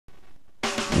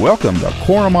Welcome to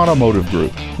Korum Automotive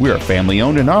Group. We are family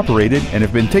owned and operated and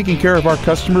have been taking care of our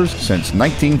customers since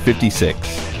 1956.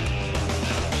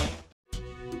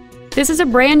 This is a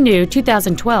brand new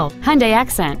 2012 Hyundai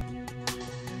Accent.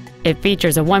 It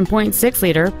features a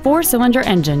 1.6-liter four-cylinder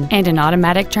engine and an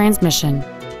automatic transmission.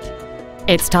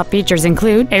 Its top features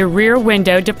include a rear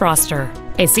window defroster,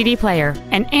 a CD player,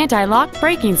 an anti-lock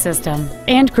braking system,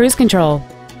 and cruise control.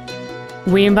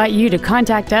 We invite you to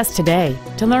contact us today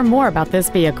to learn more about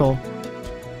this vehicle.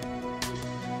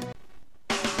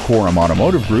 Korum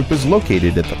Automotive Group is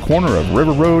located at the corner of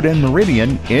River Road and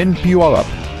Meridian in Puyallup.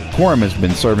 Korum has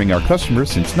been serving our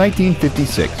customers since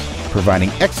 1956,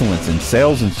 providing excellence in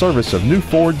sales and service of new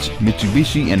Fords,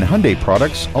 Mitsubishi, and Hyundai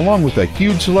products, along with a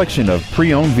huge selection of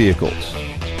pre-owned vehicles.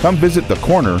 Come visit the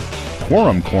corner,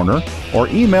 Korum Corner, or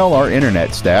email our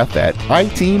internet staff at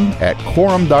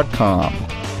iteam@korum.com.